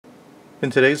In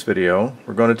today's video,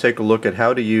 we're going to take a look at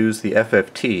how to use the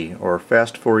FFT, or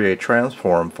Fast Fourier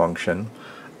Transform function,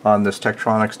 on this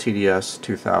Tektronix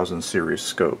TDS2000 series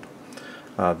scope.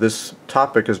 This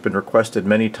topic has been requested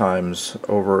many times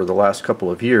over the last couple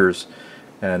of years,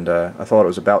 and I thought it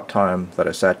was about time that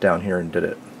I sat down here and did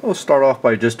it. We'll start off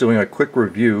by just doing a quick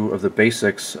review of the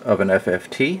basics of an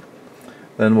FFT.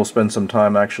 Then we'll spend some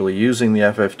time actually using the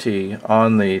FFT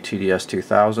on the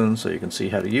TDS2000 so you can see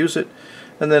how to use it.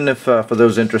 And then for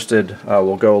those interested,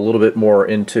 we'll go a little bit more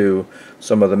into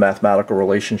some of the mathematical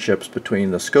relationships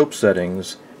between the scope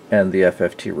settings and the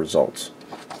FFT results.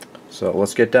 So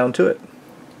let's get down to it.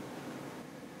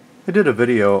 I did a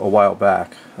video a while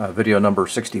back, video number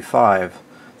 65,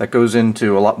 that goes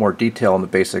into a lot more detail on the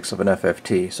basics of an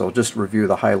FFT, so I'll just review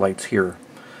the highlights here.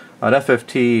 An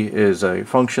FFT is a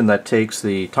function that takes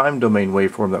the time domain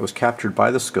waveform that was captured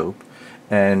by the scope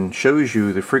and shows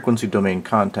you the frequency domain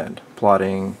content,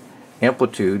 plotting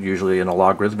amplitude, usually in a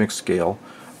logarithmic scale,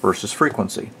 versus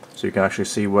frequency. So you can actually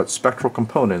see what spectral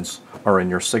components are in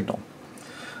your signal.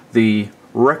 The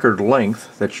record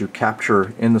length that you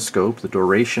capture in the scope, the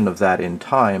duration of that in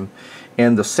time,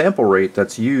 and the sample rate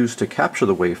that's used to capture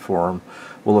the waveform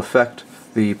will affect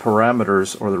the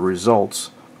parameters or the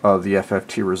results of the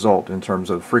FFT result in terms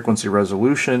of frequency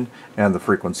resolution and the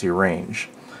frequency range.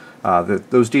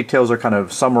 Those details are kind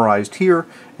of summarized here,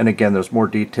 and again there's more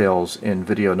details in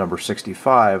video number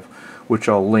 65, which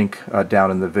I'll link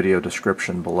down in the video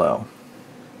description below.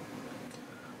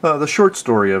 The short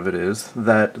story of it is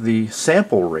that the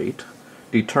sample rate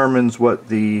determines what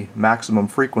the maximum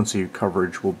frequency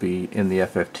coverage will be in the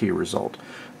FFT result.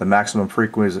 The maximum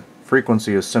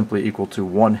frequency is simply equal to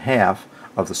 1/2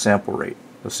 of the sample rate.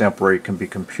 The sample rate can be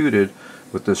computed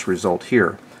with this result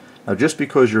here. Now, just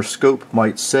because your scope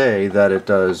might say that it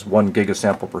does 1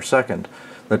 gigasample per second,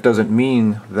 that doesn't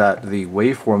mean that the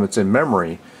waveform that's in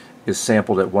memory is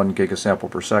sampled at 1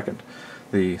 gigasample per second.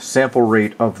 The sample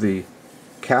rate of the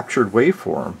captured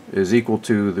waveform is equal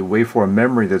to the waveform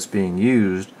memory that's being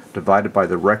used divided by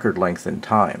the record length in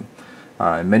time.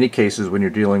 In many cases, when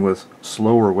you're dealing with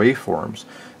slower waveforms,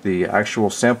 the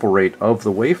actual sample rate of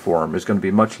the waveform is going to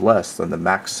be much less than the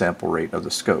max sample rate of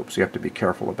the scope, so you have to be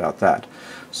careful about that.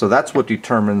 So that's what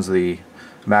determines the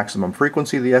maximum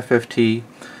frequency of the FFT.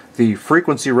 The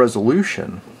frequency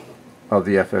resolution of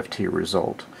the FFT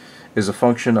result is a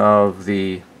function of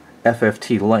the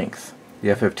FFT length. The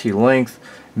FFT length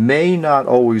may not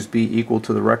always be equal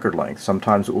to the record length.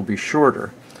 Sometimes it will be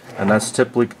shorter. And that's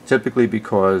typically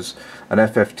because an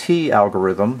FFT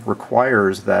algorithm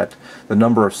requires that the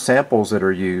number of samples that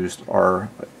are used are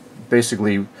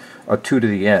basically a 2 to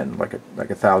the n, like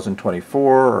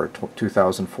 1024 or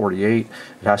 2048.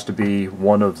 It has to be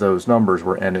one of those numbers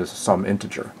where n is some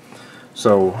integer.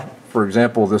 So, for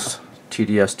example, this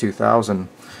TDS2000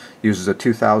 uses a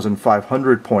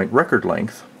 2500 point record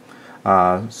length,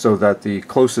 so that the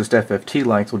closest FFT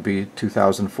length would be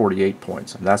 2048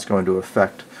 points, and that's going to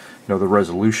affect the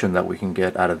resolution that we can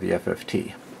get out of the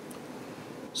FFT.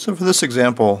 So for this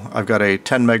example, I've got a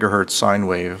 10 megahertz sine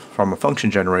wave from a function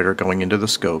generator going into the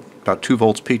scope, about 2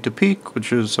 volts peak to peak,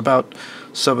 which is about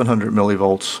 700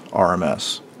 millivolts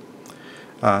RMS.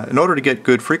 In order to get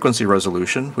good frequency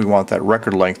resolution, we want that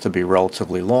record length to be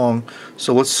relatively long,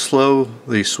 so let's slow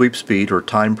the sweep speed, or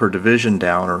time per division,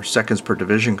 down, or seconds per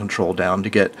division control down, to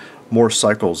get more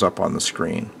cycles up on the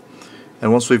screen.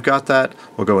 And once we've got that,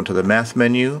 we'll go into the Math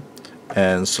menu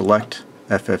and select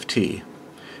FFT.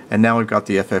 And now we've got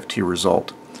the FFT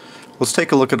result. Let's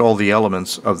take a look at all the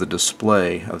elements of the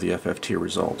display of the FFT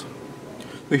result.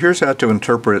 So here's how to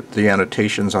interpret the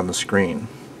annotations on the screen.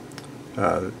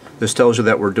 This tells you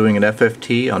that we're doing an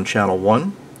FFT on channel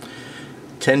 1.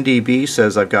 10 dB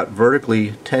says I've got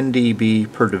vertically 10 dB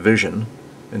per division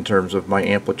in terms of my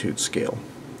amplitude scale.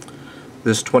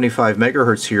 This 25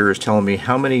 megahertz here is telling me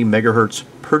how many megahertz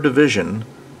per division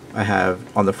I have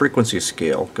on the frequency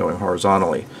scale going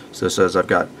horizontally. So this says I've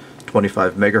got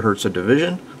 25 megahertz a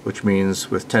division, which means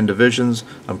with 10 divisions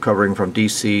I'm covering from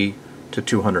DC to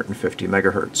 250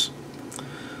 megahertz.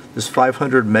 This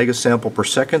 500 megasample per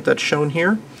second that's shown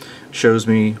here shows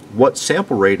me what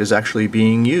sample rate is actually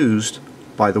being used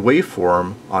by the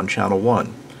waveform on channel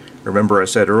 1. Remember, I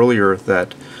said earlier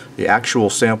that the actual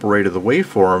sample rate of the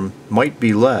waveform might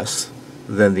be less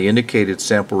than the indicated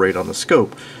sample rate on the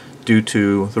scope due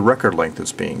to the record length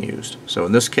that's being used. So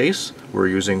in this case, we're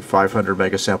using 500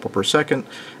 megasample per second,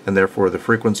 and therefore the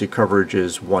frequency coverage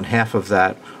is 1/2 of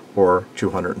that, or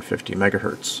 250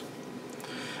 megahertz.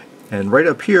 And right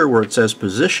up here where it says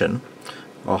position,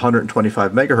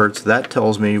 125 megahertz, that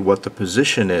tells me what the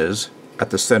position is at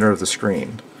the center of the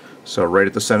screen. So right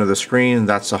at the center of the screen,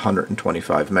 that's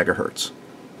 125 megahertz.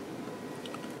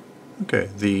 Okay,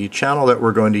 the channel that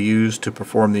we're going to use to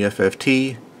perform the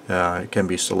FFT can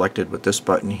be selected with this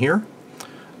button here.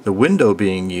 The window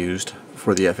being used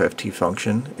for the FFT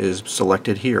function is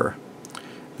selected here.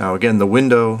 Now again, the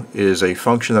window is a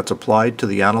function that's applied to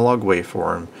the analog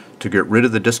waveform to get rid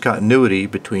of the discontinuity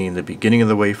between the beginning of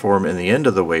the waveform and the end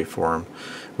of the waveform,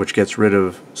 which gets rid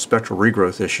of spectral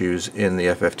regrowth issues in the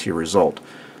FFT result.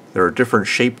 There are different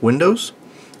shape windows,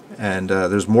 and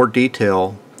there's more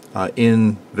detail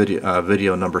in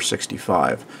video number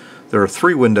 65. There are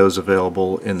 3 windows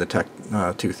available in the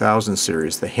Tektronix 2000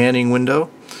 series: the Hanning window,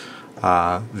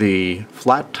 the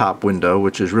flat top window,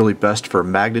 which is really best for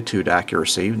magnitude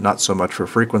accuracy, not so much for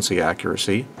frequency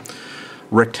accuracy.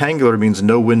 Rectangular means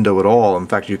no window at all. In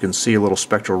fact, you can see a little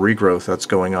spectral regrowth that's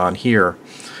going on here.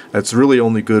 That's really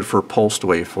only good for pulsed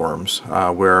waveforms,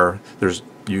 where there's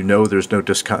no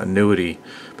discontinuity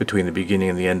between the beginning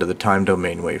and the end of the time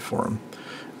domain waveform.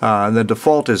 And the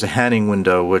default is a Hanning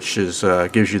window, which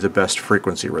gives you the best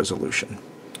frequency resolution.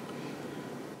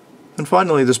 And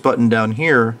finally, this button down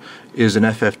here is an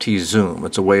FFT zoom.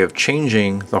 It's a way of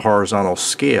changing the horizontal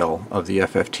scale of the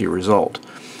FFT result.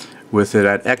 With it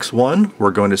at x1,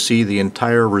 we're going to see the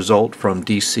entire result from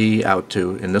DC out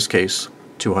to, in this case,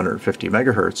 250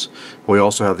 megahertz. We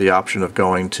also have the option of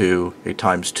going to a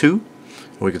 ×2.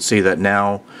 We can see that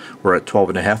now we're at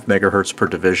 12.5 megahertz per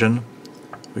division.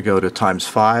 We go to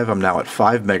 ×5, I'm now at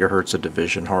 5 megahertz a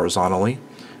division horizontally,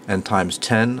 and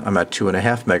 ×10, I'm at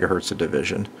 2.5 megahertz a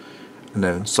division, and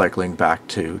then cycling back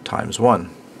to ×1.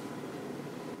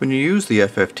 When you use the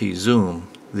FFT zoom,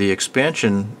 the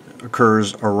expansion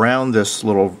occurs around this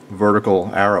little vertical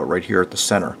arrow right here at the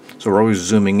center. So we're always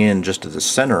zooming in just to the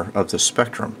center of the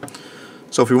spectrum.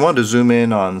 So if we wanted to zoom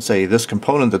in on, say, this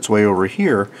component that's way over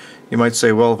here, you might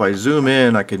say, well, if I zoom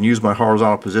in, I can use my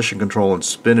horizontal position control and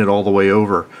spin it all the way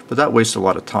over, but that wastes a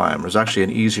lot of time. There's actually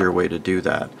an easier way to do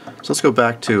that. So let's go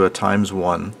back to a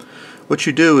 ×1. What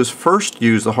you do is first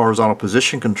use the horizontal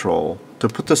position control to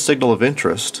put the signal of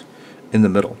interest in the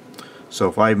middle. So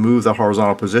if I move the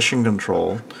horizontal position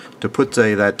control to put,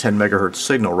 say, that 10 megahertz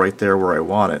signal right there where I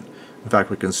want it. In fact,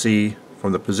 we can see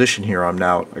from the position here, I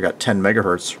got 10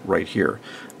 megahertz right here.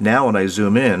 Now when I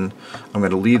zoom in, I'm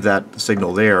going to leave that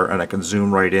signal there, and I can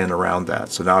zoom right in around that.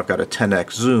 So now I've got a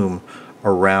 10x zoom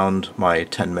around my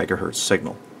 10 megahertz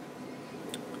signal.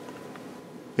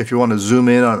 If you want to zoom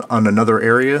in on another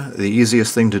area, the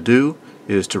easiest thing to do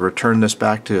is to return this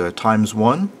back to a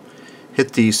 ×1.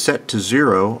 Hit the set to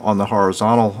 0 on the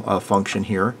horizontal function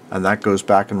here, and that goes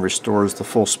back and restores the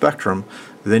full spectrum.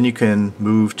 Then you can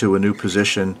move to a new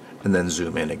position and then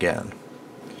zoom in again.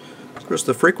 Of course,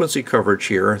 the frequency coverage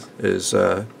here is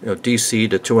DC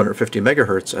to 250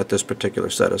 megahertz at this particular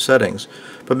set of settings.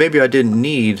 But maybe I didn't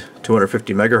need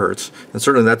 250 megahertz, and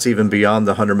certainly that's even beyond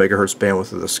the 100 megahertz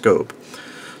bandwidth of the scope.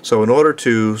 So in order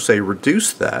to, say,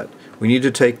 reduce that, we need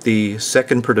to take the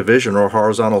second per division or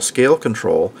horizontal scale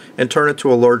control and turn it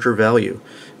to a larger value.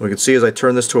 And we can see as I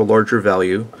turn this to a larger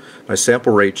value, my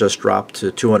sample rate just dropped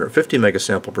to 250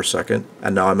 megasample per second,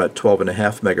 and now I'm at 12.5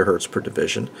 megahertz per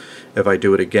division. If I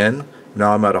do it again,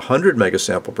 now I'm at 100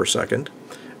 megasample per second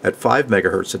at 5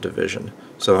 megahertz a division.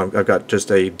 So I've got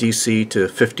just a DC to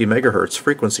 50 megahertz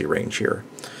frequency range here.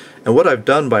 And what I've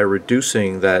done by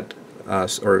reducing that,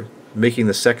 or making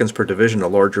the seconds per division a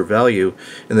larger value,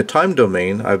 in the time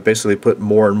domain I've basically put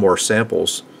more and more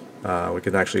samples. We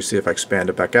can actually see if I expand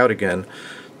it back out again,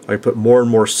 I put more and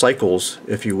more cycles,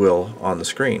 if you will, on the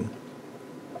screen.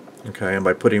 Okay, and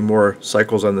by putting more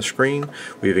cycles on the screen,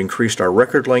 we've increased our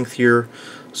record length here,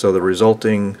 so the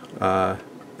resulting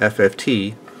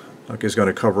FFT is going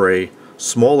to cover a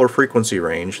smaller frequency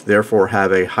range, therefore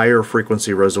have a higher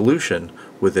frequency resolution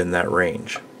within that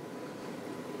range.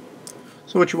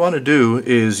 So what you want to do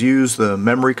is use the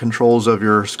memory controls of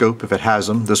your scope if it has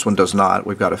them. This one does not.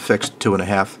 We've got a fixed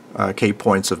 2.5 K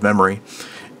points of memory,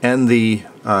 and the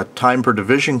time per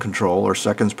division control, or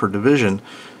seconds per division,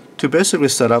 to basically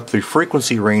set up the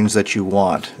frequency range that you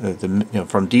want,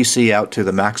 from DC out to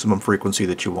the maximum frequency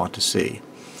that you want to see.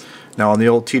 Now on the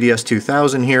old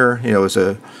TDS2000 here,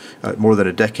 it's more than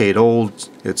a decade old.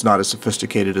 It's not as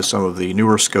sophisticated as some of the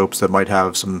newer scopes that might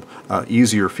have some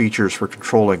easier features for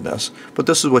controlling this. But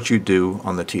this is what you do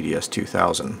on the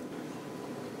TDS2000.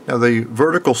 Now the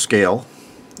vertical scale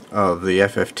of the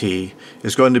FFT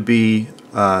is going to be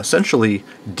essentially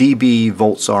dB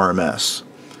volts RMS.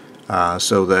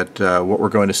 So that what we're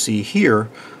going to see here,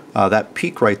 that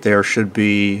peak right there should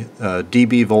be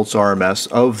dB volts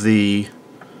RMS of the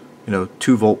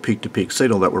 2 volt peak-to-peak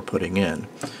signal that we're putting in.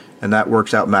 and that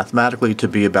works out mathematically to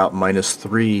be about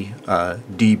 -3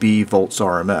 dB volts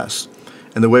RMS.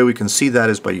 And the way we can see that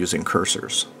is by using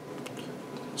cursors.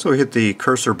 So we hit the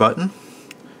cursor button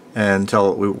and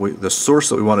tell it the source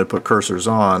that we want to put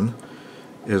cursors on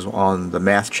is on the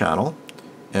math channel,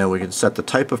 and we can set the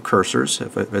type of cursors.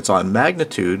 If it's on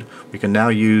magnitude, we can now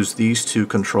use these two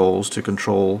controls to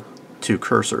control two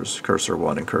cursors, cursor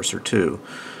 1 and cursor 2.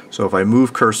 So if I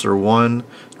move cursor 1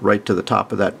 right to the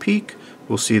top of that peak,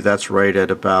 we'll see that's right at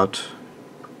about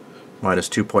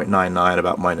 -2.99,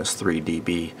 about -3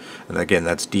 dB, and again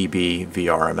that's dB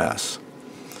VRMS.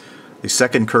 The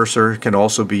second cursor can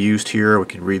also be used here. We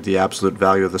can read the absolute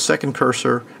value of the second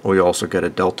cursor, and we also get a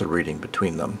delta reading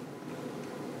between them.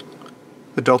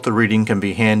 The delta reading can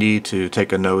be handy to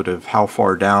take a note of how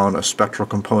far down a spectral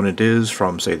component is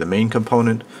from, say, the main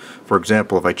component. For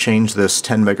example, if I change this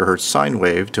 10 MHz sine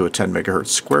wave to a 10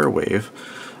 MHz square wave,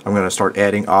 I'm going to start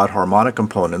adding odd harmonic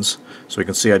components. So we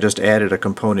can see I just added a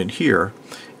component here,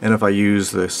 and if I use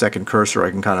the second cursor,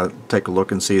 I can kind of take a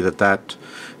look and see that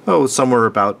it's somewhere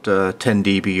about 10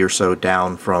 dB or so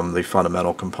down from the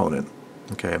fundamental component.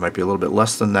 Okay, it might be a little bit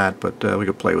less than that, but we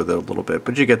could play with it a little bit.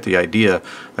 But you get the idea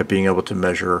by being able to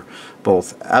measure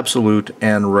both absolute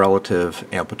and relative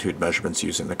amplitude measurements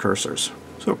using the cursors.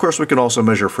 So of course we can also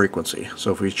measure frequency.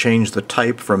 So if we change the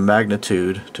type from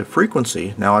magnitude to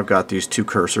frequency, now I've got these two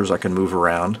cursors I can move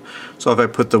around. So if I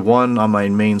put the one on my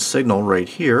main signal right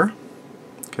here,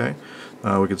 okay,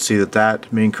 we can see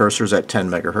that main cursor is at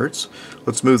 10 megahertz.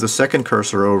 Let's move the second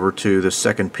cursor over to the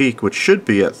second peak, which should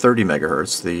be at 30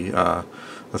 megahertz, the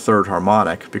third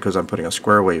harmonic, because I'm putting a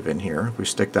square wave in here. If we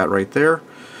stick that right there,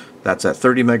 that's at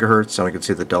 30 megahertz, and we can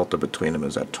see the delta between them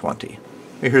is at 20.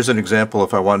 Here's an example.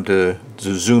 If I wanted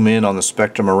to zoom in on the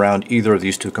spectrum around either of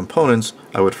these two components,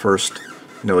 I would first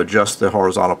adjust the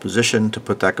horizontal position to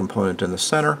put that component in the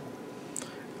center,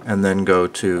 and then go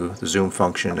to the zoom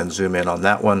function and zoom in on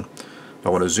that one. If I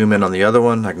want to zoom in on the other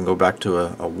one, I can go back to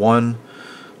a 1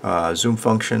 zoom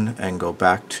function and go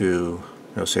back to,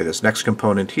 say, this next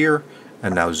component here,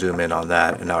 and now zoom in on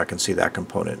that, and now I can see that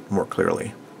component more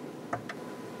clearly.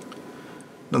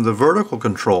 Now the vertical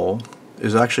control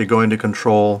is actually going to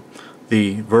control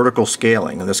the vertical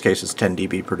scaling. In this case it's 10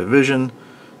 dB per division,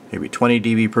 maybe 20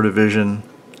 dB per division,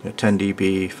 10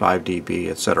 dB, 5 dB,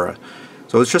 etc.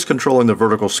 So it's just controlling the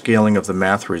vertical scaling of the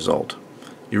math result.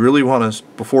 You really want to,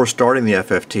 before starting the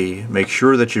FFT, make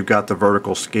sure that you've got the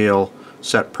vertical scale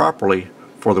set properly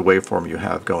for the waveform you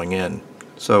have going in.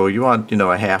 So you want,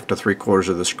 a half to 3/4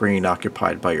 of the screen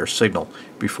occupied by your signal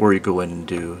before you go in and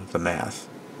do the math.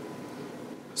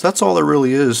 So that's all there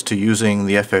really is to using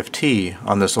the FFT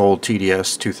on this old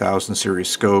TDS2000 series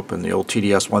scope, and the old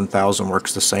TDS1000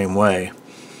 works the same way.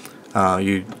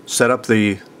 You set up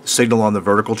the signal on the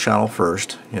vertical channel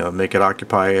first, make it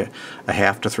occupy a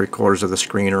half to 3/4 of the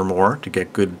screen or more to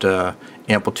get good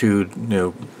amplitude,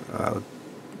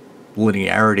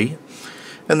 linearity,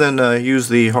 and then use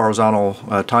the horizontal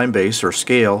time base or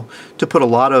scale to put a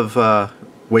lot of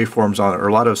waveforms on, or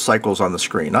a lot of cycles on the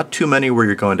screen. Not too many where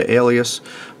you're going to alias,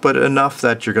 but enough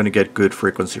that you're going to get good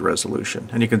frequency resolution.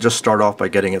 And you can just start off by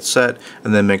getting it set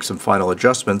and then make some final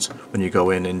adjustments when you go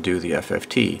in and do the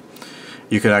FFT.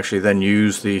 You can actually then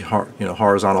use the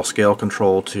horizontal scale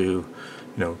control to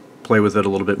play with it a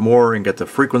little bit more and get the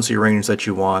frequency range that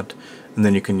you want, and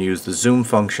then you can use the zoom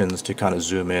functions to kind of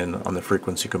zoom in on the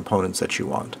frequency components that you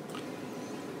want.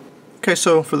 Okay,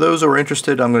 so for those who are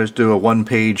interested, I'm going to do a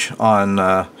one-page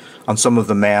on some of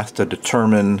the math to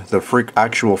determine the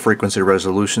actual frequency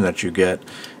resolution that you get.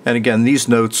 And again, these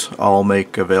notes I'll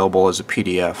make available as a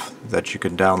PDF that you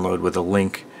can download with a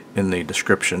link in the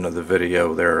description of the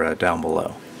video there down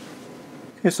below.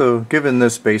 Okay, so given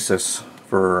this basis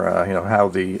for how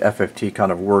the FFT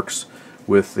kind of works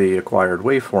with the acquired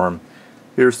waveform,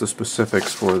 here's the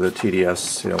specifics for the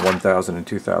TDS 1000 and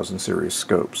 2000 series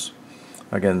scopes.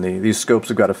 Again, these scopes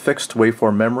have got a fixed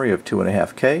waveform memory of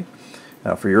 2.5K.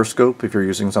 Now for your scope, if you're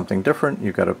using something different,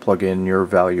 you've got to plug in your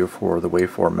value for the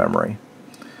waveform memory.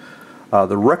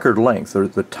 The record length, or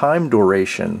the time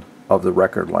duration of the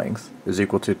record length, is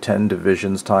equal to 10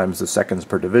 divisions times the seconds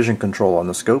per division control on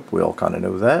the scope. We all kind of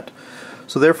know that.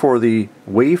 So therefore the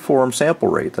waveform sample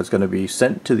rate that's going to be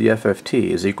sent to the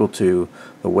FFT is equal to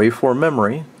the waveform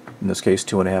memory, in this case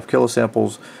 2.5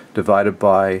 kilosamples, divided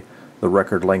by the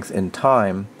record length in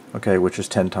time, okay, which is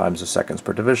 10 times the seconds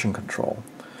per division control.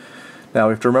 Now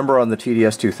you have to remember on the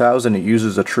TDS2000 it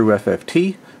uses a true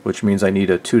FFT, which means I need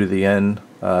a 2 to the n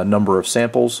number of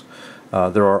samples.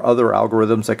 There are other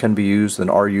algorithms that can be used and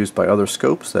are used by other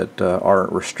scopes that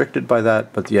aren't restricted by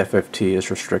that, but the FFT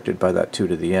is restricted by that 2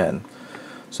 to the n.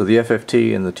 So the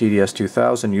FFT in the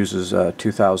TDS2000 uses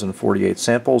 2048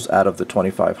 samples out of the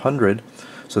 2500.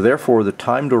 So therefore the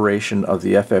time duration of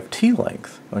the FFT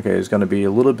length, okay, is going to be a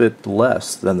little bit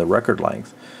less than the record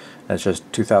length. That's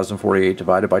just 2048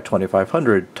 divided by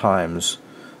 2500 times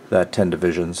that 10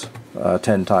 divisions,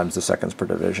 10 times the seconds per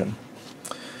division.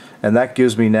 And that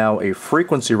gives me now a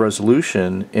frequency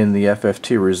resolution in the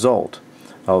FFT result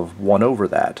of 1 over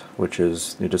that, which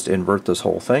is, you just invert this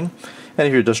whole thing. And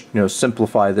if you just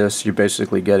simplify this, you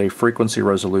basically get a frequency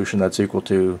resolution that's equal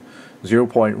to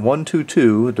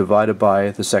 0.122 divided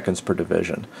by the seconds per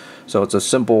division. So it's a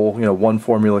simple one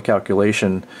formula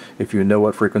calculation. If you know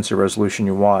what frequency resolution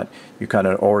you want, you kind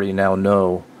of already now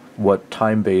know what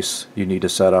time base you need to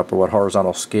set up or what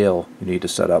horizontal scale you need to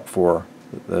set up for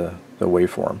the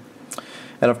waveform.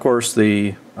 And of course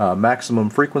the maximum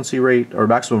frequency rate or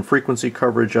maximum frequency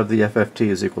coverage of the FFT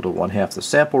is equal to 1/2 the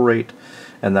sample rate,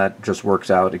 and that just works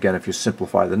out, again, if you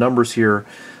simplify the numbers here,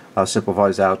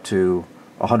 simplifies out to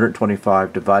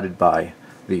 125 divided by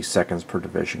the seconds per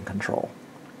division control.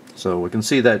 So we can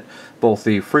see that both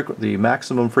the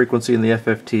maximum frequency in the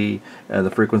FFT and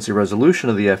the frequency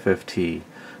resolution of the FFT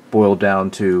boil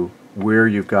down to where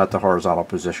you've got the horizontal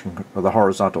position or the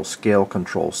horizontal scale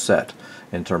control set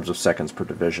in terms of seconds per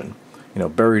division.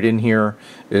 Buried in here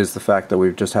is the fact that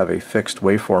we just have a fixed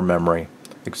waveform memory.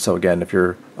 So again, if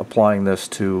you're applying this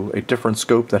to a different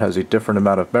scope that has a different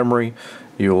amount of memory,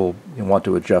 you'll want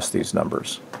to adjust these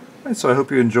numbers. And so I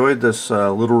hope you enjoyed this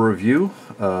little review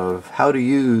of how to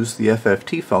use the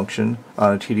FFT function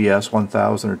on a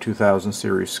TDS1000 or 2000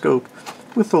 series scope,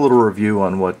 with a little review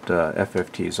on what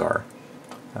FFTs are.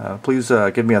 Please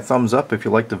give me a thumbs up if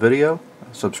you liked the video,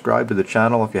 subscribe to the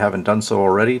channel if you haven't done so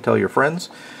already, tell your friends,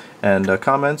 and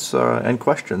comments and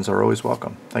questions are always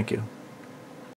welcome. Thank you.